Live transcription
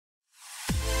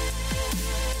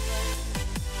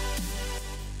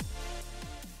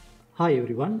Hi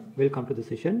everyone, welcome to the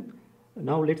session.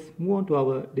 Now let's move on to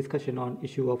our discussion on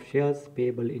issue of shares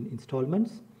payable in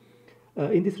installments.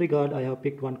 In this regard, I have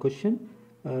picked one question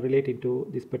relating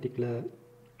to this particular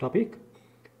topic.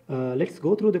 Let's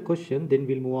go through the question, then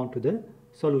we'll move on to the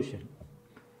solution.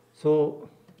 So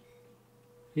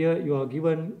here you are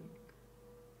given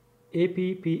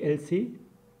APPLC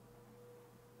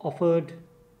offered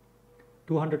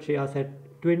 200 shares at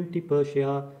 20 per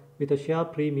share with a share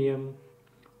premium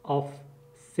of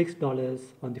 $6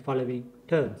 on the following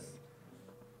terms.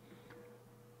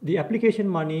 The application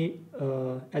money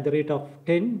at the rate of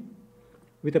 10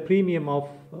 with a premium of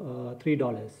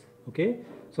 $3. Okay,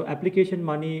 so application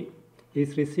money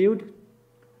is received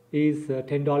is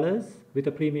 $10 with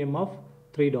a premium of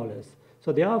 $3.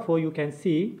 So therefore you can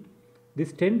see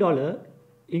this $10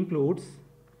 includes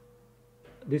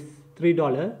this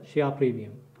 $3 share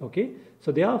premium. Okay,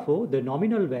 so therefore the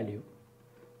nominal value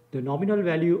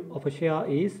of a share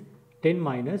is 10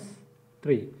 minus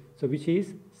 3, so which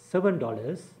is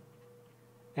 $7,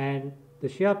 and the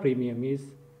share premium is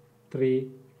 $3.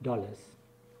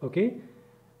 Okay,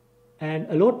 and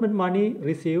allotment money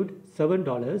received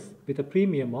 $7 with a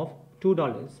premium of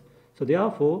 $2. So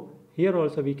therefore here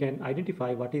also we can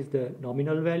identify what is the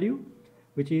nominal value,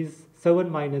 which is 7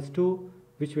 minus 2,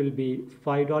 which will be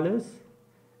 $5,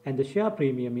 and the share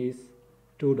premium is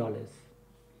 $2.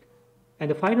 And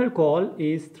the final call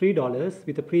is $3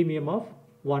 with a premium of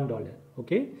 $1.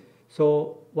 Okay,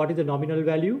 so what is the nominal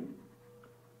value?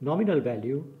 Nominal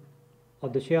value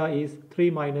of the share is 3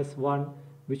 minus 1,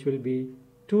 which will be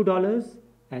 $2,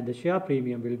 and the share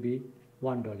premium will be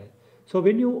 $1. So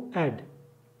when you add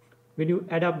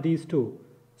up these two,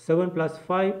 7 plus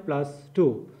 5 plus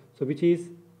 2, so which is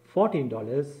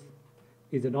 $14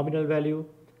 is the nominal value,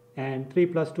 and 3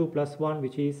 plus 2 plus 1,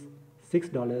 which is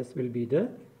 $6, will be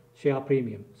the share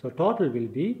premium. So total will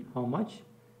be how much?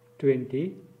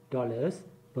 $20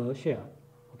 per share.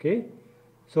 Okay,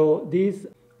 so this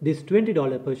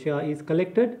 $20 per share is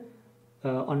collected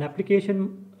on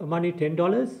application money $10,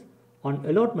 on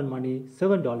allotment money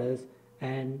 $7,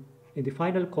 and in the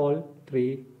final call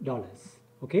 $3.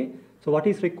 Okay, so what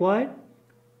is required?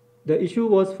 The issue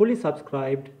was fully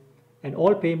subscribed and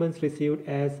all payments received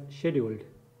as scheduled.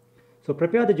 So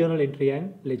prepare the journal entry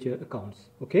and ledger accounts.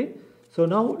 Okay, so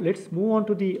now let's move on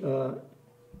to the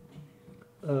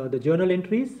journal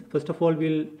entries. First of all,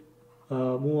 we'll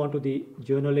move on to the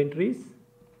journal entries.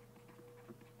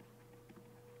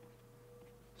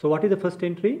 So what is the first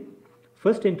entry?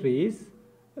 First entry is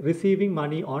receiving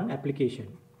money on application.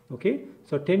 Okay,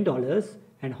 so $10,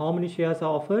 and how many shares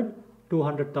are offered?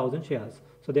 200,000 shares.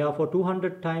 So therefore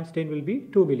 200 times 10 will be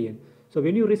 2 million. So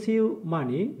when you receive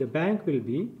money, the bank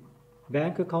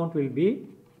account will be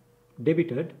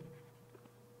debited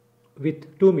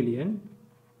with 2 million.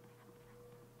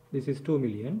 This is 2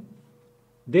 million.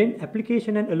 Then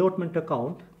application and allotment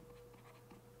account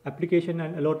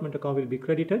will be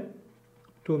credited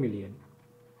 2 million.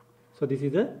 So this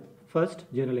is the first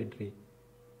journal entry.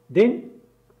 Then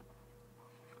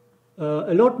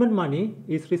allotment money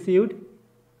is received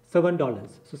 $7.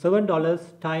 So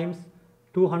 $7 times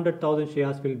 200,000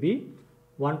 shares will be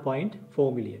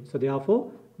 1.4 million. So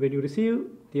therefore when you receive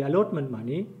the allotment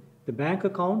money, the bank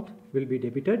account will be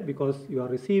debited because you are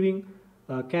receiving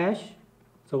cash,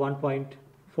 so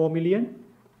 1.4 million,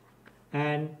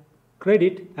 and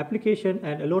credit application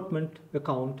and allotment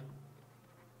account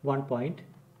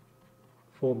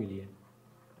 1.4 million.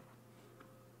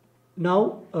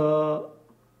 Now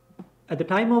at the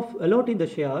time of allotting the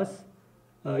shares,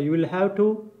 you will have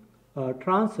to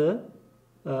transfer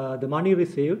the money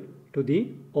received to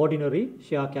the ordinary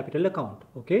share capital account.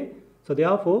 Okay, so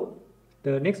therefore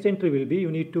the next entry will be,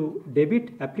 you need to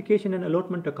debit application and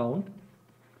allotment account.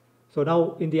 So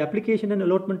now in the application and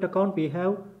allotment account we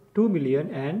have 2 million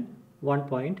and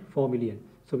 1.4 million,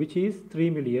 so which is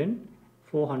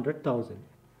 3,400,000.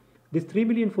 This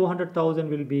 3,400,000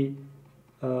 will be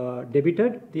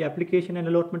debited the application and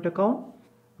allotment account.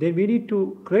 Then we need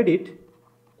to credit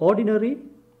ordinary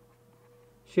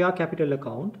share capital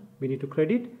account, we need to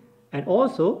credit, and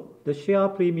also the share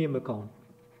premium account.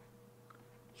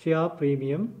 Share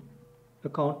premium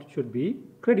account should be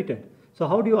credited. So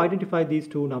how do you identify these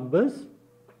two numbers?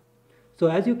 So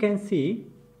as you can see,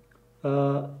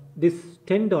 this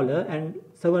 $10 and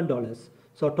 $7.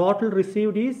 So total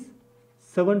received is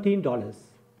 $17.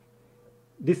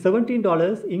 This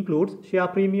 $17 includes share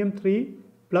premium 3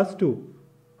 plus 2,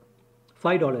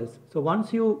 $5. So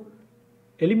once you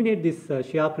eliminate this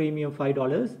share premium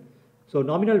 $5, so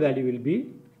nominal value will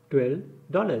be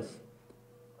 $12.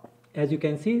 As you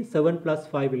can see, 7 plus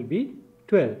 5 will be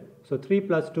 12. So 3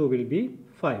 plus 2 will be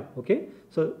 5. Okay.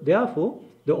 So therefore,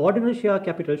 the ordinary share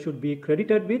capital should be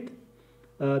credited with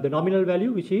the nominal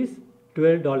value, which is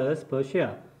 $12 per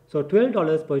share. So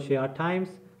 $12 per share times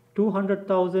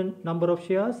 200,000 number of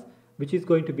shares, which is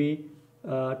going to be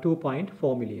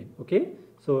 2.4 million. Okay.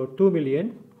 So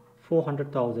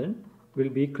 2,400,000 will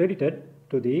be credited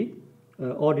to the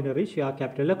ordinary share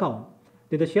capital account.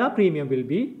 Then the share premium will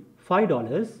be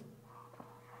 $5.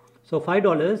 So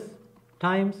 $5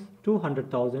 times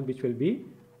 200,000, which will be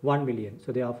 1 million.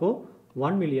 So therefore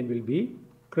 1 million will be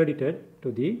credited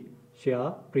to the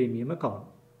share premium account.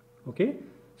 Okay.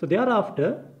 So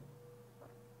thereafter,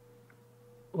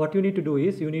 what you need to do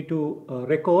is you need to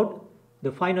record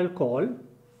the final call.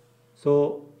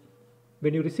 So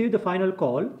when you receive the final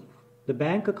call, the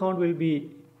bank account will be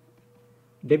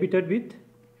debited with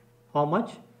how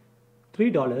much?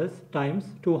 $3 times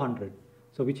 200.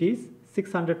 So which is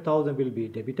 600,000 will be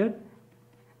debited,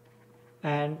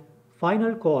 and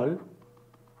final call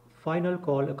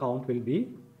account will be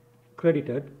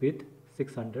credited with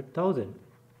 600,000.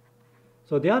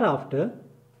 So thereafter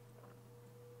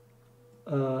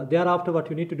what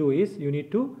you need to do is you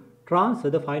need to transfer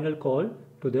the final call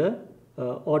to the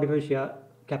ordinary share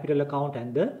capital account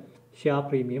and the share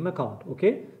premium account.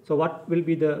 Okay. So what will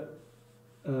be the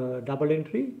double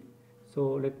entry?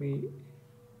 So let me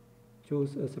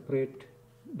choose a separate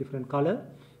different color.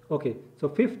 Okay. So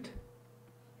fifth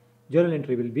journal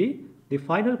entry will be the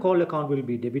final call account will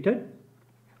be debited.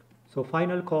 So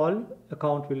final call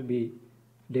account will be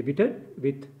debited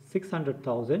with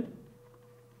 600,000,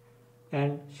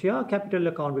 and share capital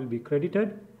account will be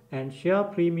credited, and share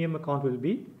premium account will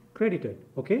be credited.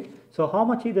 Okay. So how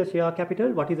much is the share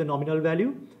capital? What is the nominal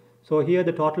value? So here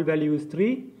the total value is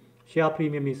 3, share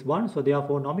premium is 1, so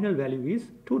therefore nominal value is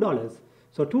 $2.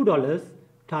 So $2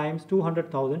 times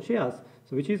 200,000 shares,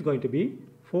 so which is going to be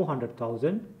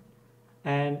 400,000,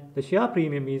 and the share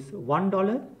premium is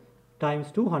 $1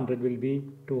 times 200 will be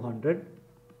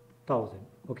 200,000.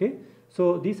 Okay.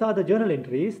 So these are the journal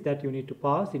entries that you need to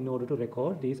pass in order to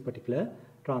record these particular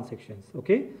transactions.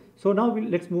 Okay. So now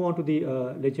let's move on to the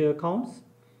ledger accounts.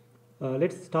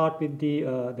 Let's start with the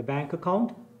bank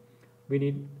account. We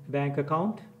need bank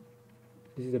account.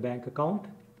 This is the bank account.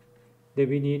 Then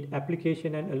we need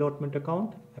application and allotment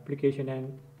account. Application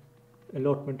and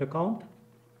allotment account.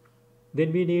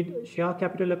 Then we need share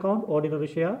capital account, ordinary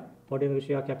share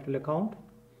capital account,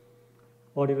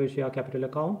 ordinary share capital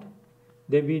account.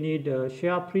 Then we need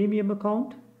share premium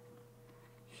account,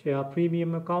 share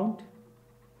premium account.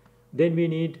 Then we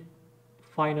need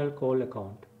final call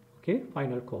account. Okay,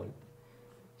 final call.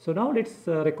 So now let's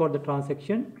record the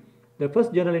transaction. The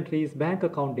first journal entry is bank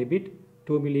account debit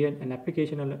 2 million and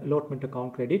application and allotment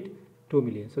account credit 2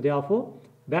 million. So therefore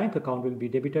bank account will be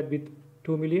debited with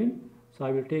 2 million. So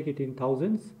I will take it in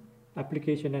thousands.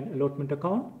 Application and allotment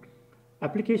account.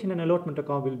 Application and allotment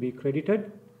account will be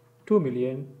credited 2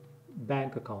 million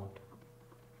bank account.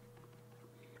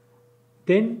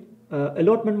 Then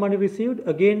allotment money received,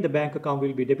 again the bank account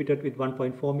will be debited with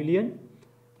 1.4 million.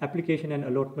 Application and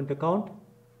allotment account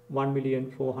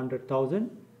 1,400,000.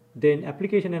 Then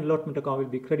application and allotment account will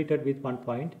be credited with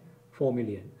 1.4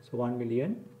 million. So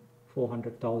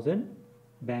 1,400,000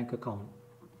 bank account.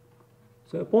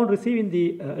 So upon receiving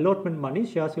the allotment money,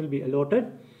 shares will be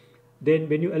allotted. Then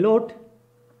when you allot,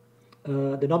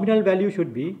 the nominal value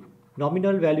should be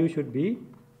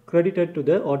credited to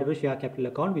the ordinary share capital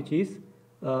account, which is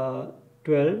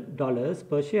 $12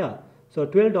 per share. So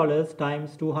 $12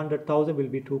 times 200,000 will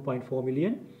be 2.4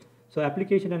 million. So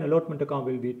application and allotment account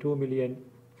will be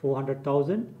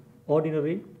 2,400,000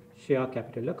 ordinary share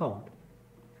capital account.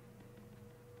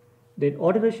 Then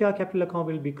ordinary share capital account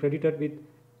will be credited with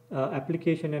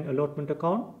application and allotment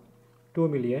account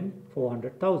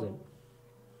 2,400,000.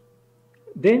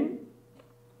 Then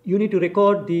you need to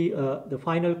record the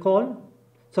final call.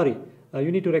 Sorry,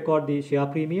 you need to record the share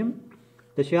premium.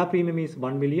 The share premium is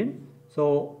 1 million.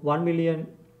 So 1 million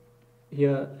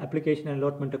here, application and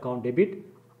allotment account debit,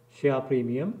 share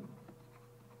premium.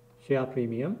 Share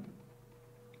premium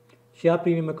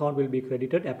account will be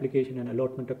credited, application and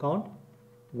allotment account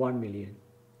 1 million.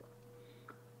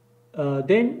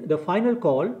 Then the final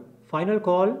call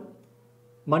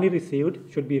money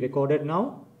received should be recorded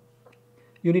now.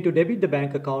 You need to debit the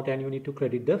bank account and you need to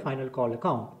credit the final call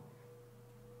account.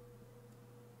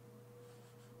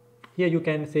 Here you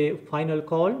can say final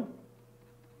call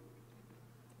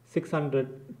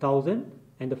 600,000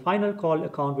 and the final call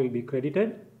account will be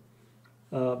credited.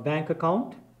 Bank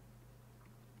account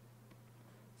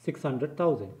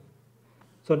 600,000.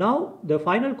 So now the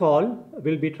final call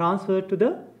will be transferred to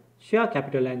the share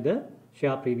capital and the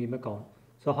share premium account.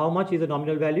 So how much is the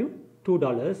nominal value?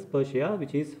 $2 per share,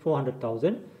 which is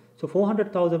 400,000. So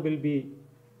 400,000 will be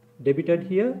debited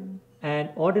here, and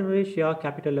ordinary share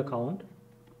capital account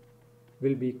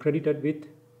will be credited with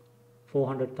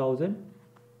 400,000.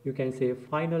 You can say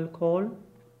final call.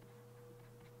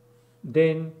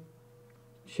 Then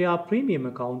share premium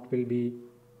account will be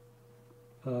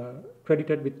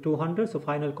credited with 200. So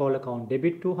final call account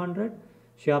debit 200,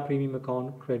 share premium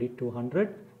account credit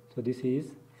 200. So this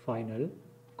is final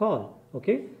call.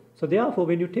 Okay. So therefore,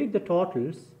 when you take the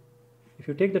totals, if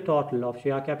you take the total of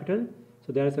share capital,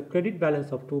 so there is a credit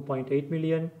balance of 2.8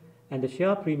 million, and the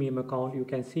share premium account you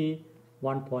can see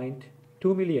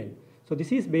 1.2 million. So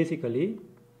this is basically,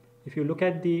 if you look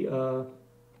at the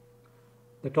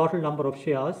total number of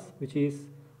shares, which is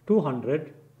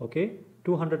 200, okay,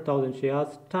 200,000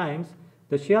 shares times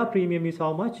the share premium is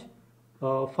how much?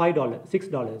 $5,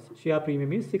 $6. Share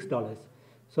premium is $6.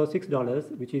 So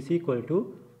 $6, which is equal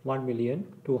to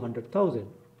 1,200,000.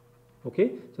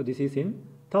 Okay, so this is in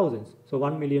thousands. So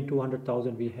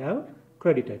 1,200,000 we have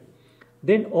credited.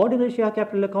 Then ordinary share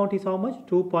capital account is how much?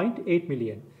 2.8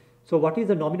 million. So what is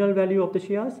the nominal value of the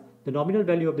shares? The nominal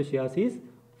value of the shares is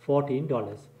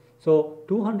 $14. So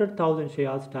 200,000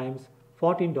 shares times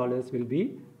 $14 will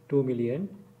be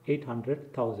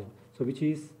 2,800,000. So which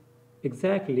is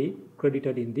exactly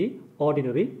credited in the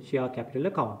ordinary share capital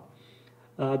account.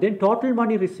 Then total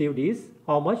money received is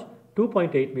how much?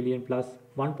 2.8 million plus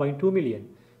 1.2 million.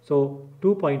 So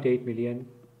 2.8 million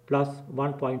plus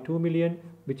 1.2 million,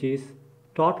 which is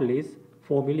total is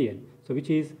 4 million. So which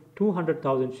is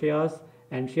 200,000 shares,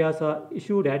 and shares are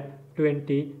issued at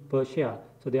 20 per share.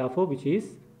 So therefore, which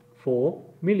is 4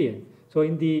 million. So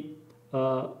in the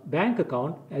bank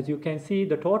account, as you can see,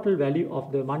 the total value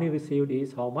of the money received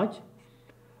is how much?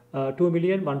 2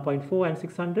 million, 1.4 and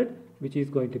 600, which is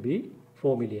going to be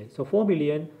 4 million. So 4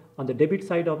 million on the debit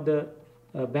side of the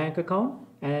bank account,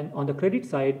 and on the credit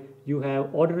side you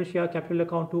have ordinary share capital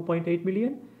account 2.8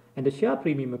 million, and the share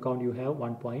premium account you have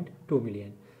 1.2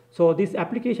 million. So this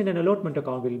application and allotment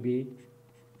account will be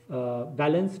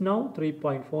balanced now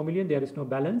 3.4 million. There is no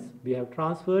balance. We have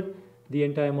transferred the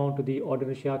entire amount to the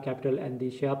ordinary share capital and the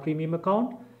share premium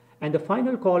account, and the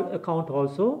final call account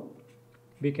also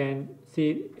we can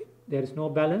see there is no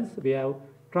balance. We have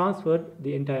transferred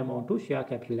the entire amount to share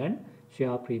capital and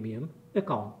share premium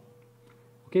account.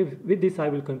 Okay, with this I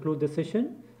will conclude the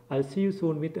session. I'll see you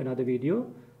soon with another video.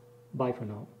 Bye for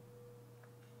now.